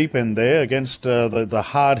in the deep end there against the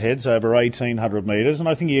hard heads over 1,800 metres, and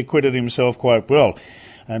I think he acquitted himself quite well.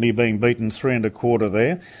 only being beaten 3 1/4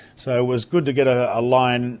 there. So it was good to get a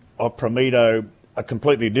line of Prometo, a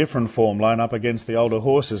completely different form line up against the older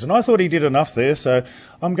horses. And I thought he did enough there, so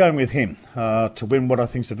I'm going with him to win what I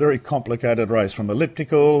think is a very complicated race from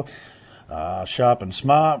Elliptical, Sharp and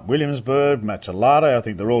Smart, Williamsburg, Machelata. I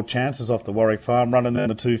think they're all chances off the Warwick Farm run, and then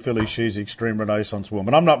the 2 fillies, She's Extreme, Renaissance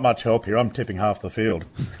Woman. I'm not much help here. I'm tipping half the field.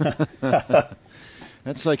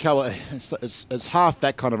 That's okay. It's half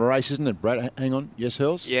that kind of a race, isn't it, Brad? Hang on. Yes,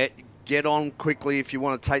 Hurls? Yeah, get on quickly if you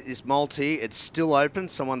want to take this multi. It's still open.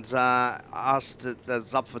 Someone's asked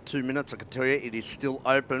that's up for 2 minutes. I can tell you it is still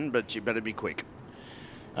open, but you better be quick.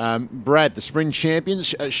 Brad, the spring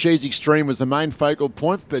champions, She's Extreme was the main focal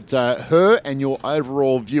point, but her and your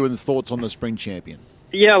overall view and thoughts on the spring champion.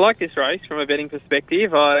 Yeah, I like this race from a betting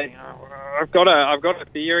perspective. I've got a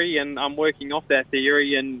theory, and I'm working off that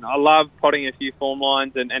theory, and I love potting a few form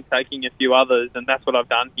lines and taking a few others, and that's what I've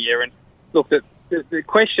done here. And look, the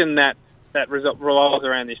question that revolves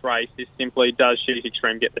around this race is simply, does She's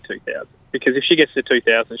Extreme get the 2,000? Because if she gets the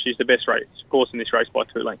 2,000, she's the best horse in this race by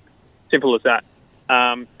 2 lengths. Simple as that.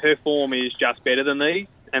 Her form is just better than these,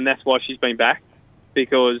 and that's why she's been back,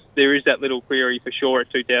 because there is that little query for sure at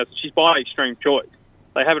 2,000. She's by Extreme Choice.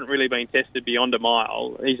 They haven't really been tested beyond a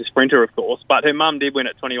mile. He's a sprinter, of course, but her mum did win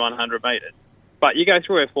at 2,100 metres. But you go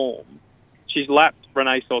through her form. She's lapped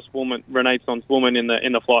Renaissance Woman in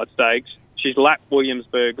the Flight Stakes. She's lapped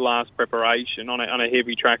Williamsburg last preparation on a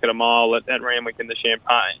heavy track at a mile at Randwick in the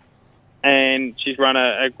Champagne. And she's run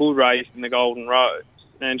a good race in the Golden Rose.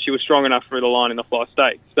 And she was strong enough through the line in the Fly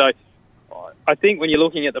Stakes. So I think when you're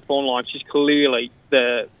looking at the form line, she's clearly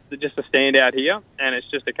just a standout here, and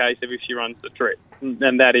it's just a case of if she runs the trip.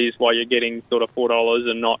 And that is why you're getting sort of $4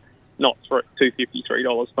 and not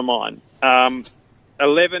 $2.53 for mine.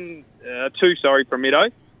 2,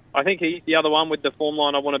 Prometo. I think he's the other one with the form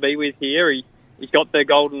line I want to be with here. He's got the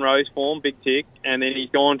Golden Rose form, big tick, and then he's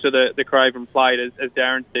gone to the Craven Plate, as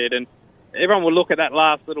Darren said, and everyone will look at that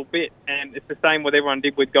last little bit, and it's the same what everyone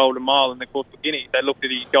did with Golden Mile in the Course of Guineas. They looked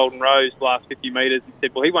at his Golden Rose last 50 metres and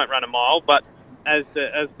said, well, he won't run a mile, but as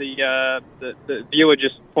the viewer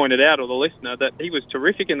just pointed out, or the listener, that he was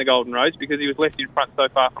terrific in the Golden Rose because he was left in front so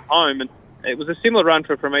far from home, and it was a similar run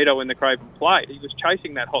for Prometo in the Craven Plate. He was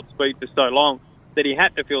chasing that hot speed for so long that he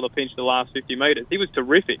had to feel the pinch the last 50 metres. He was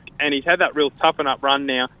terrific, and he's had that real toughen-up run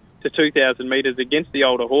now to 2,000 metres against the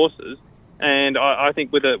older horses. And I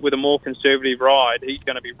think with a more conservative ride, he's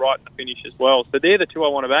going to be right in the finish as well. So they're the 2 I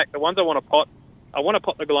want to back. The ones I want to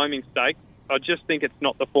pot the Gloaming Stakes. I just think it's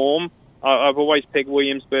not the form. I've always pegged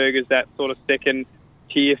Williamsburg as that sort of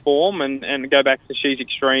second-tier form, and go back to She's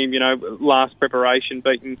Extreme, last preparation,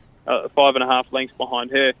 beaten 5.5 lengths behind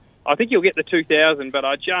her. I think you'll get the 2,000, but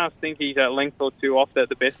I just think he's a length or 2 off the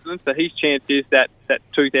best of them. So his chance is that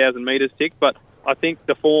 2,000 metres tick. But I think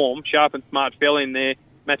the form, Sharp and Smart, fell in there.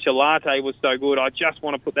 Machelata was so good. I just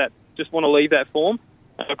want to leave that form.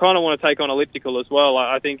 I kind of want to take on Elliptical as well.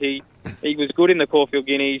 I think he was good in the Caulfield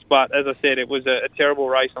Guineas, but as I said, it was a terrible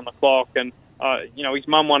race on the clock, and his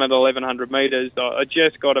mum won at 1,100 metres. I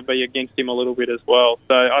just got to be against him a little bit as well.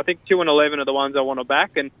 So I think 2 and 11 are the ones I want to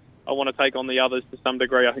back, and I want to take on the others to some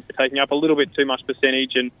degree. I think they're taking up a little bit too much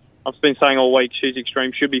percentage, and I've been saying all week She's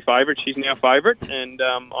Extreme should be favourite. She's now favourite, and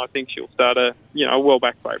I think she'll start a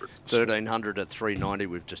well-backed favourite. 1,300 at 390.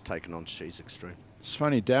 We've just taken on She's Extreme. It's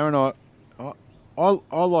funny, Darren.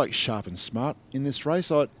 I like Sharp and Smart in this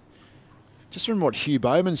race. I just remember what Hugh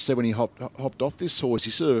Bowman said when he hopped off this horse.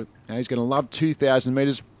 He sort of he's going to love 2,000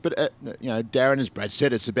 metres, but Darren, as Brad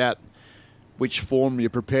said, it's about which form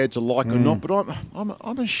you're prepared to like or not. But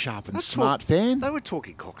I'm a Sharp and Smart fan. They were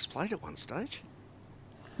talking Cox Plate at one stage.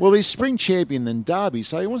 Well, he's spring champion then Derby,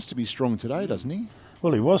 so he wants to be strong today, doesn't he?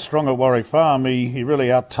 Well, he was strong at Warwick Farm. He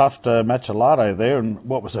really out-toughed Machelata there, and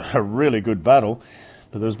what was a really good battle.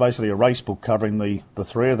 But there was basically a race book covering the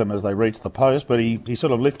 3 of them as they reached the post, but he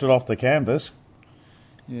sort of lifted off the canvas.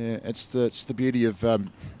 Yeah, it's the beauty of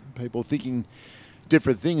people thinking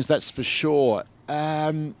different things, that's for sure.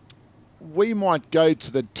 We might go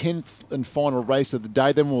to the 10th and final race of the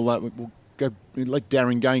day, then we'll go let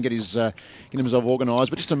Darren go and get himself organised.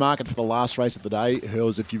 But just to mark it for the last race of the day,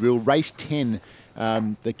 Hurls, if you will, race 10,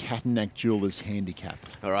 the Catanac Jewelers Handicap.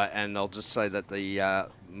 All right, and I'll just say that the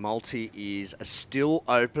multi is still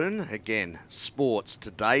open. Again, sports,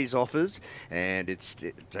 today's offers, and it's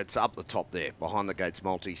up the top there. Behind the Gates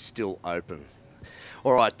multi, still open.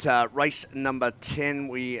 All right, race number 10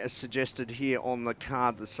 we suggested here on the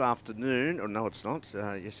card this afternoon. Oh, no, it's not.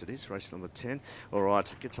 Yes, it is, race number 10. All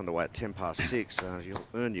right, it gets underway at 6:10. You'll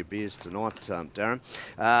earn your beers tonight, Darren.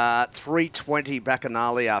 320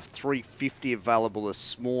 Bacchanalia, 350 available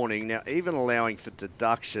this morning. Now, even allowing for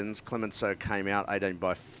deductions, Clemenceau came out 18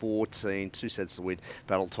 by 14, 2 cents to win.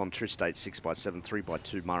 Battleton, Tristate 6 by 7, 3 by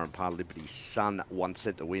 2. Murrumpa, Liberty Sun 1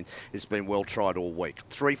 cent to win. It's been well tried all week.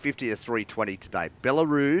 350 to 320 today. Bella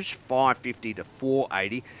Rouge, 550 to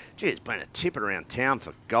 480. Gee, it's been a tipper around town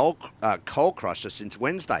for Coal Crusher since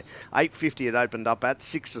Wednesday. 850 it opened up at,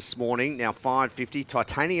 6 this morning, now 550.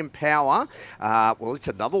 Titanium Power, well, it's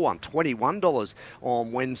another one, $21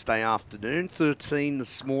 on Wednesday afternoon, 13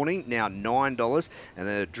 this morning, now $9. And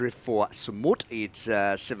then a drift for Samut, it's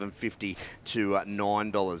 750 to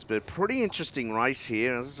 $9. But a pretty interesting race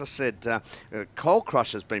here. As I said, Coal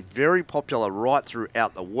Crusher has been very popular right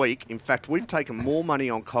throughout the week. In fact, we've taken more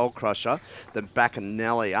money on Coal Crusher than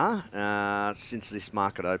Bacchanalia since this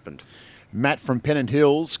market opened. Matt from Pennant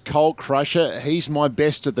Hills, Coal Crusher, he's my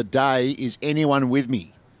best of the day. Is anyone with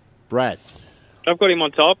me? Brad. I've got him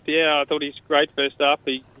on top. Yeah, I thought he's great first up.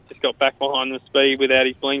 He just got back behind the speed without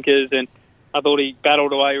his blinkers, and I thought he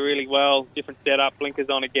battled away really well. Different setup, blinkers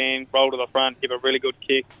on again, roll to the front, give a really good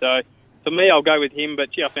kick. So for me, I'll go with him,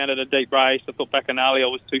 but gee, I found it a deep race. I thought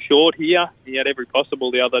Bacchanalia was too short here. He had every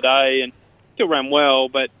possible the other day and still ran well,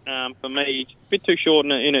 but for me, a bit too short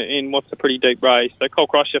in what's a pretty deep race. So Coal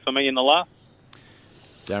Crusher for me in the last.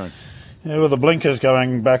 Darren. Yeah, with the blinkers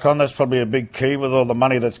going back on, that's probably a big key with all the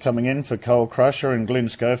money that's coming in for Coal Crusher, and Glyn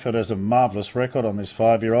Schofield has a marvellous record on this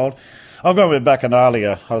 5-year-old. I've gone with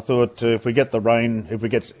Bacchanalia. I thought if we get the rain, if we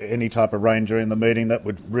get any type of rain during the meeting, that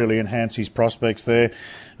would really enhance his prospects there.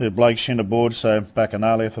 With Blake Shin aboard, so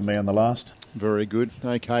Bacchanalia for me on the last. Very good.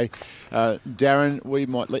 Okay. Darren, we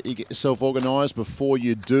might let you get yourself organised. Before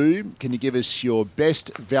you do, can you give us your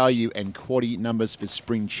best value and quaddie numbers for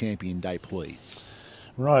Spring Champion Day, please?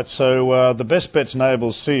 Right, so the best bet's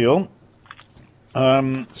Naval Seal.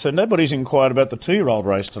 So nobody's inquired about the 2-year-old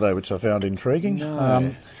race today, which I found intriguing.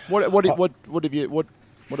 No. What are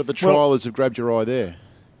the trialers have grabbed your eye there?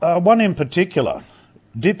 One in particular,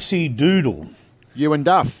 Dipsy Doodle. You and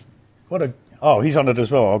Duff. He's on it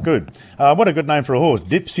as well. Oh, good. What a good name for a horse,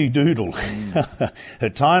 Dipsy Doodle. Her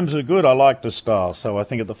times are good. I like the style, so I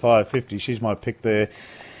think at the 550, she's my pick there.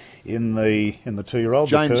 In the 2-year-old,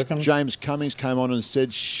 James Cummings came on and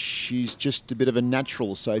said she's just a bit of a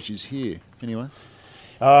natural, so she's here. Anyway,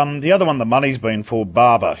 the other one, the money's been for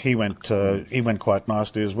Barber. He went quite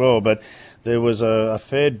nicely as well, but there was a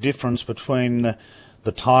fair difference between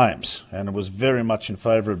the times, and it was very much in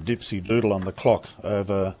favour of Dipsy Doodle on the clock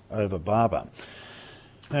over Barber.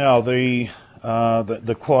 Now the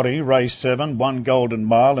quaddie, race 7, 1 Golden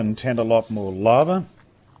Mile and 10 A Lot More Lava.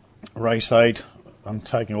 Race 8. I'm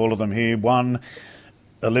taking all of them here. 1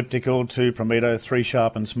 Elliptical, 2 Prometo, 3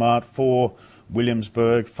 Sharp and Smart, 4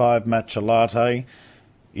 Williamsburg, 5 Matcha Latte,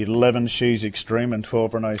 11 She's Extreme and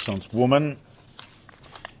 12 Renaissance Woman.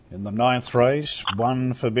 In the 9th race,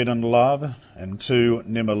 1 Forbidden Love and 2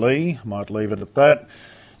 Nimali. Might leave it at that.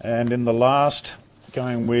 And in the last,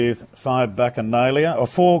 going with 5 Bacchanalia, or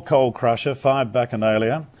 4 Coal Crusher, 5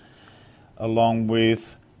 Bacchanalia, along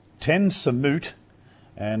with 10 Samut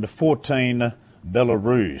and 14 Bella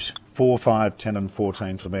Rouge. 4, 5, 10 and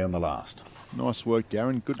 14 for me on the last. Nice work,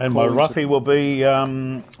 Darren. Good. And my roughie will be,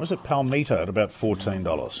 was it Palmito at about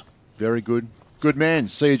 $14. Very good. Good man.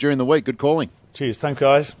 See you during the week. Good calling. Cheers. Thanks,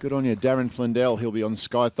 guys. Good on you. Darren Flindell. He'll be on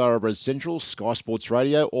Sky Thoroughbred Central, Sky Sports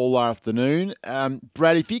Radio all afternoon.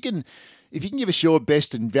 Brad, if you can give us your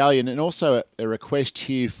best and value, and also a request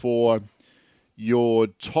here for your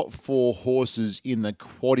top 4 horses in the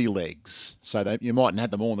quaddie legs. So you mightn't have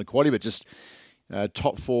them all in the quaddie, but just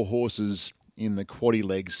top 4 horses in the quaddie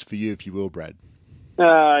legs for you, if you will, Brad.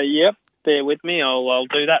 Yep, bear with me. I'll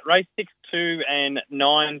do that. Race 6, 2 and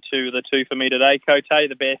 9 to the 2 for me today. Cote,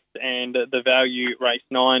 the best, and the value, race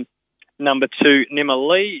 9, number 2,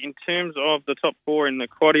 Nimali. In terms of the top 4 in the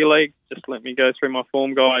quaddie league, just let me go through my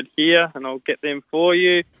form guide here, and I'll get them for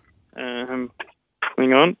you. Hang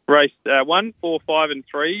on. Race 1, 4, 5 and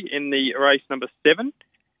 3 in the race number 7.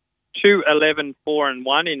 2, 11, 4 and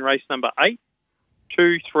 1 in race number 8.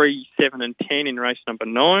 2, 3, 7 and 10 in race number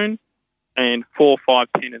 9. And 4, 5,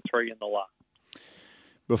 10 and 3 in the last.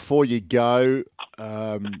 Before you go,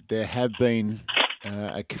 there have been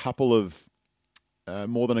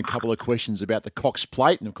more than a couple of questions about the Cox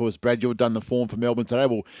Plate. And, of course, Brad, you've done the form for Melbourne today.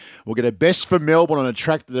 We'll get a best for Melbourne on a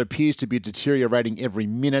track that appears to be deteriorating every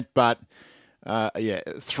minute. But,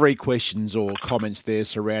 3 questions or comments there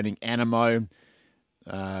surrounding Animo.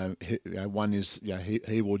 One is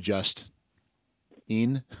he will just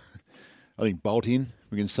in. I think bolt in,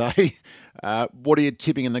 we can say. What are you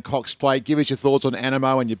tipping in the Cox Plate? Give us your thoughts on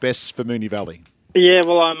Animo and your best for Moonee Valley. Yeah,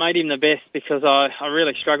 well, I made him the best because I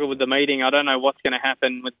really struggled with the meeting. I don't know what's going to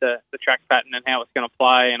happen with the track pattern and how it's going to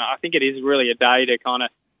play, and I think it is really a day to kind of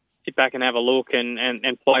sit back and have a look and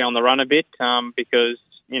play on the run a bit because,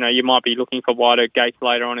 you might be looking for wider gates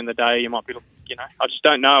later on in the day. You might be looking, I just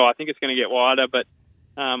don't know. I think it's going to get wider, but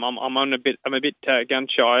I'm a bit gun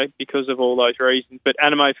shy because of all those reasons. But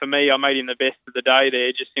Animo, for me, I made him the best of the day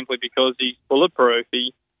there just simply because he's bulletproof.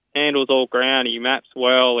 He handles all ground. He maps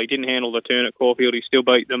well. He didn't handle the turn at Caulfield. He still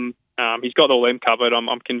beat them. He's got all them covered.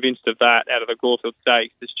 I'm convinced of that out of the Caulfield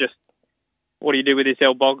Stakes. It's just, what do you do with this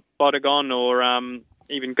El Bodegon or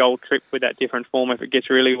even Gold Trip with that different form if it gets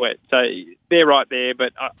really wet? So they're right there,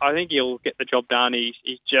 but I think he'll get the job done.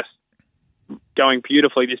 He's just going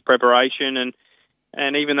beautifully this preparation,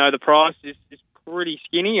 and even though the price is pretty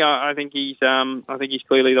skinny, I think he's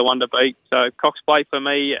clearly the one to beat. So Cox Plate for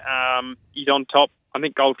me, he's on top. I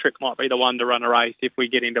think Gold Trip might be the one to run a race if we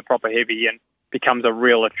get into proper heavy and becomes a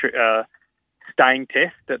real staying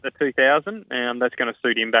test at the 2000. That's going to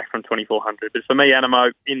suit him back from 2400. But for me,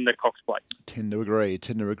 Animo in the Cox Plate. Tend to agree.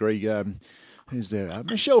 Who's there?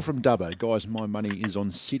 Michelle from Dubbo. Guys, my money is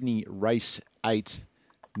on Sydney Race 8,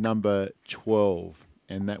 number 12.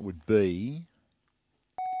 And that would be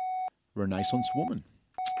Renaissance Woman.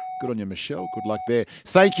 Good on you, Michelle. Good luck there.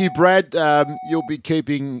 Thank you, Brad. You'll be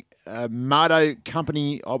keeping Mardo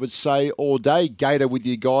company, I would say, all day. Gator with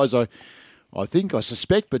you guys, I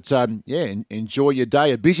suspect. But, enjoy your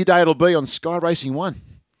day. A busy day it'll be on Sky Racing 1.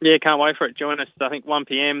 Yeah, can't wait for it. Join us, I think, 1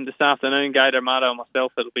 p.m. this afternoon. Gator, Mardo and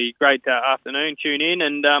myself. It'll be a great afternoon. Tune in,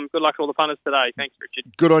 and good luck to all the punters today. Thanks,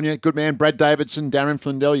 Richard. Good on you. Good man. Brad Davidson, Darren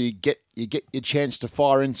Flindell, you get your chance to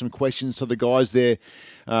fire in some questions to the guys there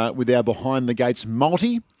with our Behind the Gates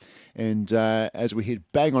multi. And as we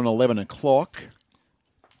hit bang on 11 o'clock,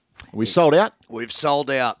 we sold out. We've sold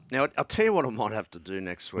out. Now, I'll tell you what I might have to do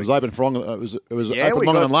next week. It was open for longer. It was open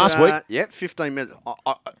longer than last week. Yeah, 15 minutes.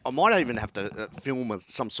 I might even have to film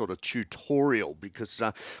some sort of tutorial because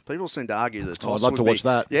people seem to argue the toss. I'd love to watch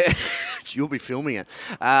that. Yeah, you'll be filming it.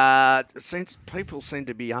 People seem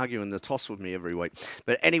to be arguing the toss with me every week.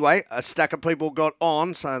 But anyway, a stack of people got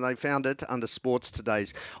on, so they found it under Sports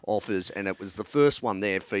Today's offers, and it was the first one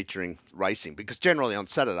there featuring racing because generally on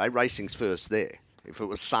Saturday, racing's first there. If it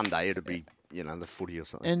was Sunday, it'd be, the footy or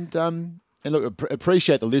something. And look,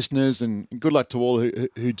 appreciate the listeners and good luck to all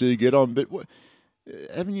who do get on. But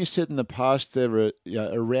haven't you said in the past there are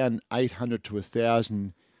around 800 to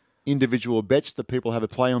 1,000 individual bets that people have a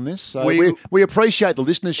play on this? So we appreciate the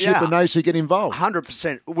listenership and those who get involved.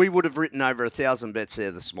 100%. We would have written over 1,000 bets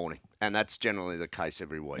there this morning, and that's generally the case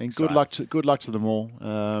every week. And good luck to them all.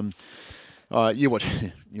 You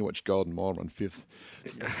watch Golden Mile on 5th.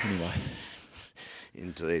 Anyway.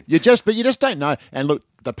 Indeed. You just don't know. And look,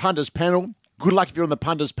 the punters panel, good luck if you're on the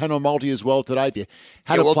punters panel multi as well today. If you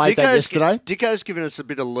had played that yesterday. Dicko's given us a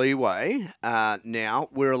bit of leeway now.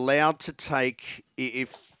 We're allowed to take,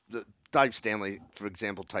 if Dave Stanley, for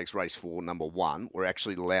example, takes race 4, number 1, we're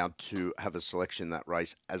actually allowed to have a selection in that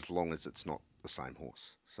race as long as it's not the same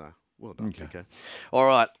horse. So, well done, Dicko. All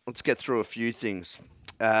right, let's get through a few things.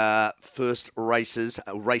 First races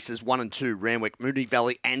 1 and 2, Randwick, Moonee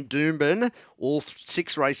Valley and Doomben. All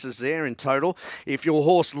 6 races there in total. If your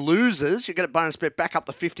horse loses, you get a bonus bet back up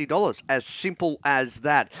to $50. As simple as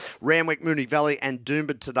that. Randwick, Moonee Valley and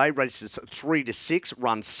Doomben today. Races 3 to 6.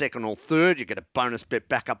 Run 2nd or 3rd. You get a bonus bet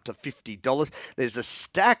back up to $50. There's a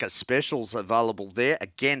stack of specials available there.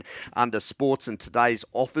 Again, under sports and today's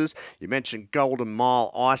offers. You mentioned Golden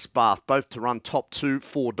Mile, Ice Bath, both to run top 2,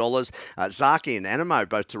 $4. Zaki and Animo,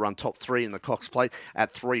 both to run top 3 in the Cox Plate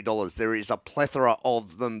at $3. There is a plethora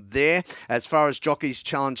of them there. As far as Jockey's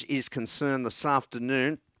Challenge is concerned this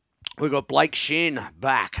afternoon, we've got Blake Shin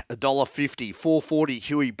back, $1.50, $4.40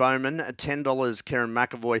 Huey Bowman, $10 Karen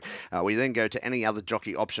McAvoy. We then go to any other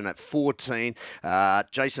jockey option at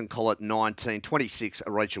 $14, Jason Collett $19, $26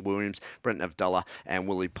 Rachel Williams, Brent Avdulla and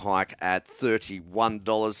Willie Pike at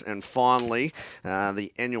 $31. And finally,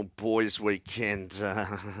 the annual boys weekend,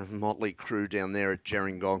 motley crew down there at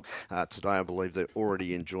Gerringong. Today I believe they're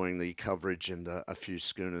already enjoying the coverage and a few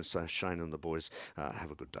schooners. So Shane and the boys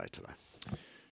have a good day today.